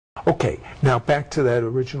Okay, now back to that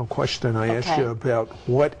original question I asked you about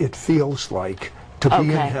what it feels like to be in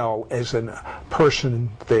hell as a person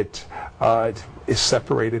that is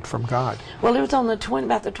separated from God. Well, it was on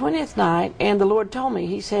about the 20th night, and the Lord told me,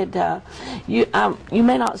 He said, you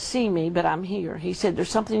may not see me, but I'm here. He said, there's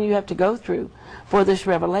something you have to go through for this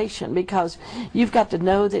revelation, because you've got to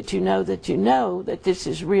know that you know that you know that this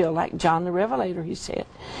is real, like John the Revelator, he said.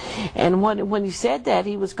 And when he said that,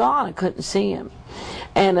 he was gone. I couldn't see him.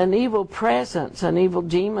 And an evil presence, an evil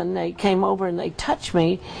demon, they came over and they touched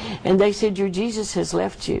me, and they said, your Jesus has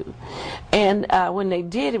left you. And when they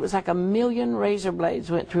did, it was like 1,000,000 razor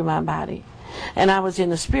blades went through my body. And I was in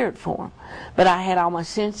the spirit form, but I had all my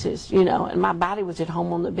senses, you know, and my body was at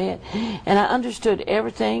home on the bed. And I understood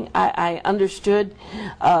everything. I understood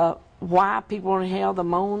why people are in hell, the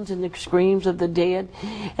moans and the screams of the dead.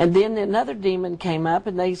 And then another demon came up,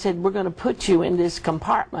 and they said, we're going to put you in this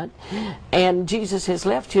compartment, and Jesus has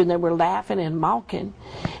left you. And they were laughing and mocking.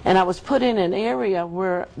 And I was put in an area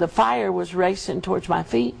where the fire was racing towards my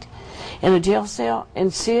feet in a jail cell,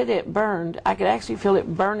 and Sid, it burned. I could actually feel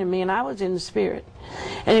it burning me, and I was in the spirit.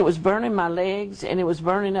 And it was burning my legs, and it was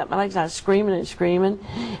burning up my legs. I was screaming and screaming.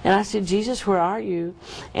 And I said, Jesus, where are you?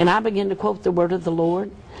 And I began to quote the word of the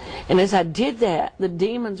Lord. And as I did that, the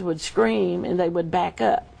demons would scream, and they would back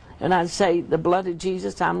up. And I'd say, the blood of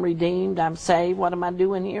Jesus, I'm redeemed, I'm saved, what am I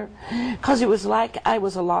doing here? Because it was like I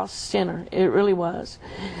was a lost sinner. It really was.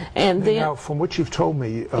 And then, now, from what you've told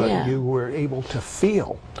me, you were able to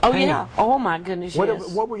feel Oh, pain. yeah. Oh, my goodness, yes.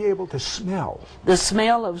 What were you able to smell? The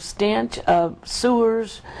smell of stench of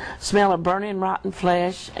sewers, smell of burning rotten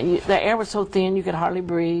flesh. The air was so thin you could hardly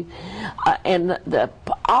breathe. And the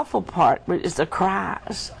awful part is the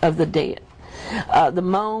cries of the dead. The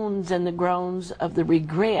moans and the groans of the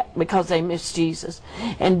regret because they missed Jesus.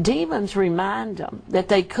 And demons remind them that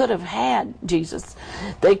they could have had Jesus.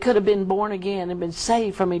 They could have been born again and been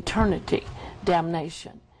saved from eternity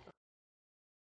damnation.